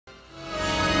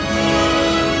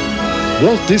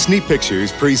Walt Disney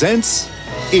Pictures presents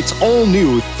its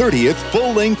all-new 30th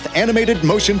full-length animated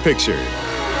motion picture.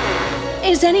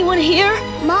 Is anyone here?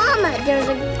 Mama, there's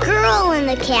a girl in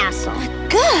the castle.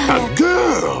 A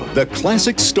girl! The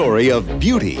classic story of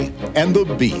Beauty and the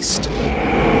Beast.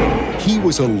 He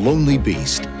was a lonely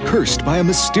beast, cursed by a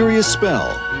mysterious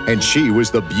spell. And she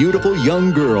was the beautiful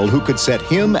young girl who could set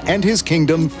him and his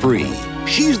kingdom free.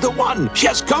 She's the one! She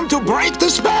has come to break the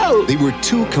spell! They were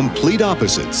two complete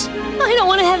opposites. I don't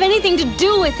want to have anything to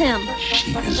do with him.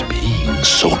 She is being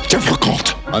so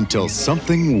difficult. Until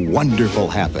something wonderful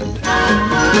happened.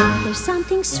 There's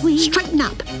something sweet. Straighten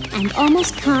up. And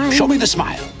almost kind. Show me the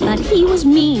smile. But he was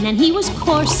mean and he was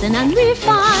coarse and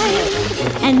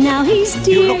unrefined. And now he's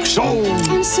dear. You look so...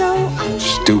 And so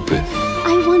stupid.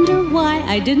 I wonder why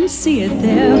I didn't see it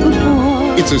there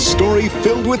before. It's a story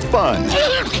filled with fun.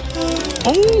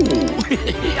 Oh,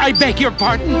 I beg your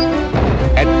pardon.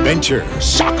 Adventure.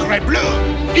 Sacre bleu!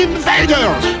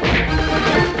 Invaders!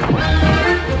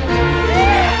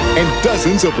 And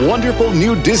dozens of wonderful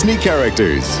new Disney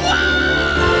characters.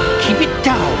 Keep it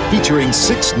down. Featuring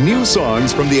 6 new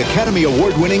songs from the Academy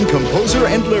Award-winning composer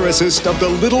and lyricist of The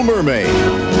Little Mermaid.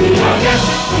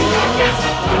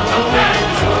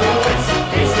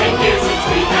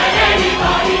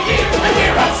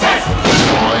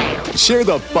 Share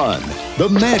the fun, the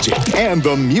magic, and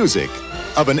the music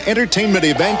of an entertainment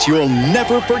event you'll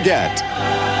never forget.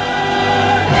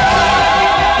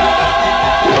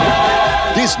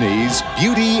 Disney's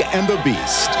Beauty and the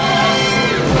Beast.